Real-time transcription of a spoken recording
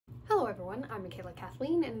everyone, I'm Michaela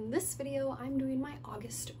Kathleen, and in this video I'm doing my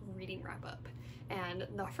August reading wrap-up. And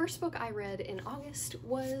the first book I read in August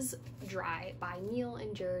was Dry by Neal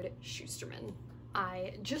and Jared Shusterman.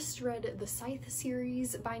 I just read the Scythe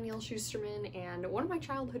series by Neal Shusterman, and one of my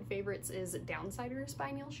childhood favorites is Downsiders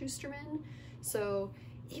by Neal Shusterman. So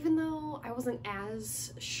even though I wasn't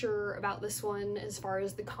as sure about this one as far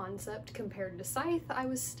as the concept compared to Scythe, I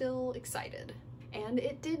was still excited. And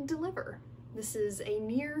it did deliver. This is a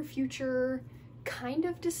near future kind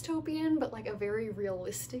of dystopian, but like a very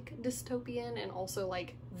realistic dystopian, and also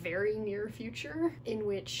like very near future, in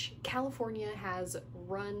which California has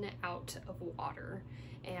run out of water.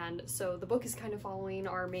 And so the book is kind of following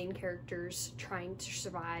our main characters trying to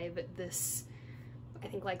survive this, I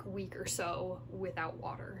think, like week or so without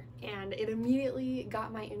water. And it immediately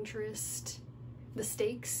got my interest. The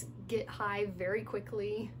stakes get high very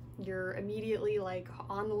quickly. You're immediately like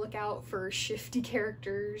on the lookout for shifty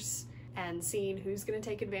characters and seeing who's gonna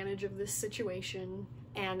take advantage of this situation.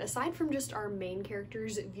 And aside from just our main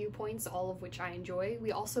characters' viewpoints, all of which I enjoy,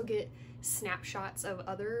 we also get snapshots of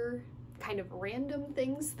other kind of random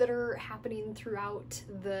things that are happening throughout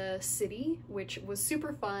the city, which was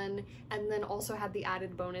super fun, and then also had the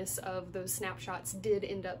added bonus of those snapshots did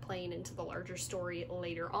end up playing into the larger story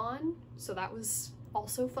later on, so that was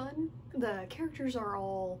also fun. The characters are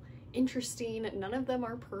all interesting, none of them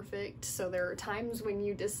are perfect, so there are times when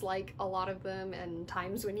you dislike a lot of them and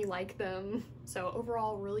times when you like them. So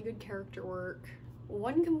overall, really good character work.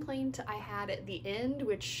 One complaint I had at the end,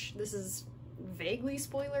 which this is vaguely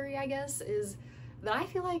spoilery I guess, is that I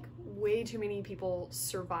feel like way too many people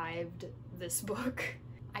survived this book.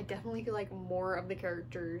 I definitely feel like more of the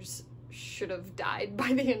characters should have died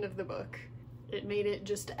by the end of the book. It made it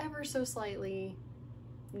just ever so slightly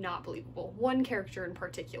not believable. One character in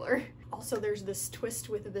particular. Also, there's this twist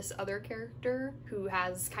with this other character who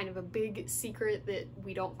has kind of a big secret that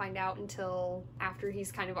we don't find out until after he's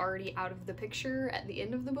kind of already out of the picture at the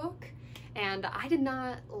end of the book. And I did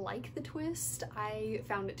not like the twist. I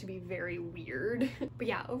found it to be very weird. But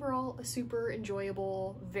yeah, overall, a super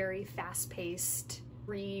enjoyable, very fast-paced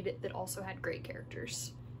read that also had great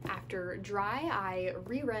characters. After Dry, I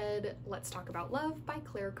reread Let's Talk About Love by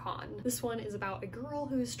Claire Kann. This one is about a girl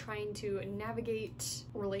who's trying to navigate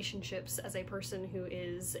relationships as a person who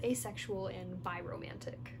is asexual and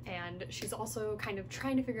biromantic. And she's also kind of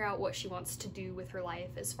trying to figure out what she wants to do with her life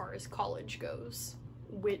as far as college goes.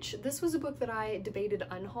 Which, this was a book that I debated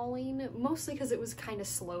unhauling, mostly because it was kind of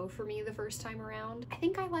slow for me the first time around. I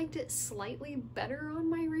think I liked it slightly better on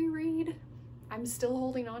my reread. I'm still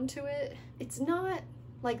holding on to it. It's not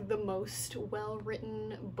like the most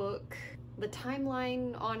well-written book. The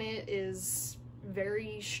timeline on it is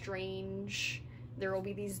very strange. There will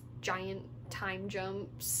be these giant time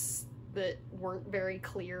jumps that weren't very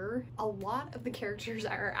clear. A lot of the characters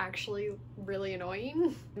are actually really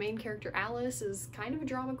annoying. The main character Alice is kind of a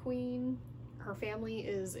drama queen. Her family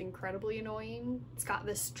is incredibly annoying. It's got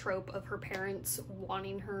this trope of her parents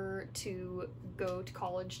wanting her to go to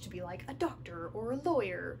college to be like a doctor or a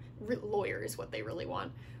lawyer. Lawyer is what they really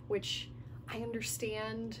want, which I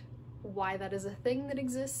understand why that is a thing that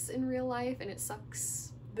exists in real life, and it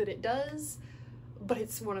sucks that it does, but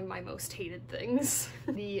it's one of my most hated things.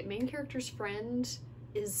 The main character's friend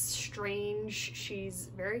is strange. She's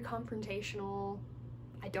very confrontational.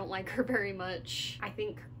 I don't like her very much. I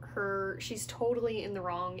think she's totally in the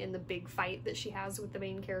wrong in the big fight that she has with the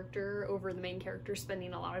main character over the main character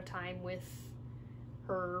spending a lot of time with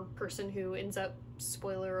her person who ends up,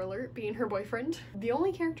 spoiler alert, being her boyfriend. The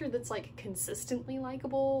only character that's like consistently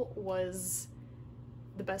likable was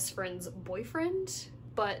the best friend's boyfriend,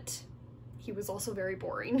 but he was also very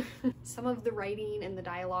boring. Some of the writing and the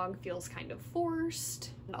dialogue feels kind of forced.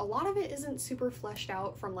 A lot of it isn't super fleshed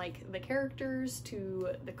out, from like the characters to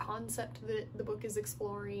the concept that the book is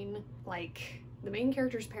exploring. Like, the main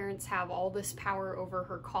character's parents have all this power over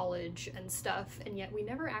her college and stuff, and yet we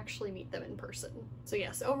never actually meet them in person. So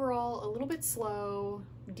yes, overall, a little bit slow,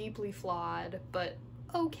 deeply flawed, but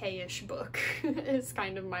okay-ish book is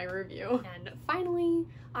kind of my review. And finally,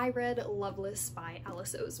 I read Loveless by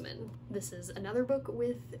Alice Oseman. This is another book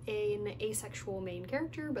with an asexual main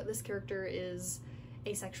character, but this character is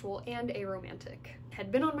asexual and aromantic.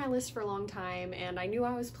 Had been on my list for a long time, and I knew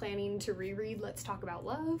I was planning to reread Let's Talk About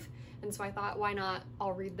Love, and so I thought, why not?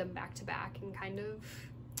 I'll read them back to back and kind of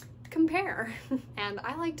compare. And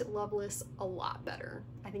I liked Loveless a lot better.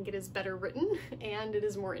 I think it is better written and it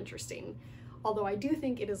is more interesting. Although I do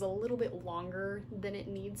think it is a little bit longer than it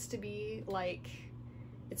needs to be. Like,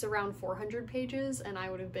 it's around 400 pages, and I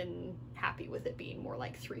would have been happy with it being more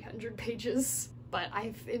like 300 pages. but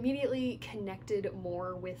I've immediately connected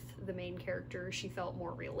more with the main character. She felt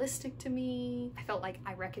more realistic to me. I felt like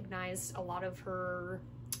I recognized a lot of her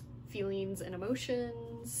feelings and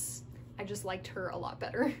emotions. I just liked her a lot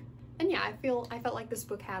better. And yeah, I felt like this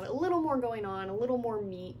book had a little more going on, a little more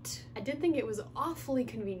meat. I did think it was awfully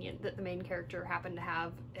convenient that the main character happened to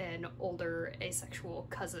have an older asexual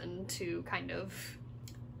cousin to kind of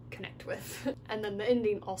connect with. And then the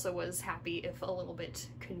ending also was happy, if a little bit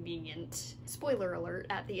convenient. Spoiler alert,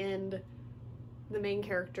 at the end, the main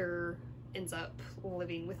character ends up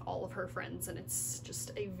living with all of her friends, and it's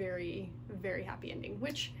just a very, very happy ending,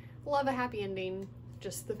 which, love a happy ending.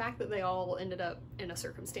 Just the fact that they all ended up in a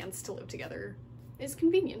circumstance to live together is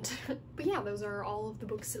convenient. But yeah, those are all of the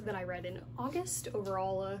books that I read in August.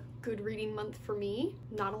 Overall, a good reading month for me.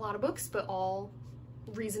 Not a lot of books, but all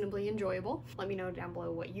reasonably enjoyable. Let me know down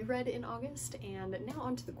below what you read in August. And now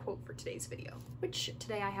on to the quote for today's video, which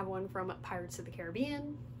today I have one from Pirates of the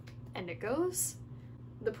Caribbean, and it goes,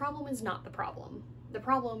 "The problem is not the problem. The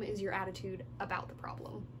problem is your attitude about the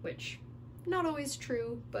problem," which, not always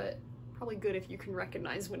true, but probably good if you can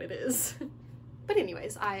recognize when it is. But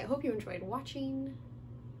anyways, I hope you enjoyed watching.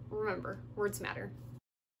 Remember, words matter.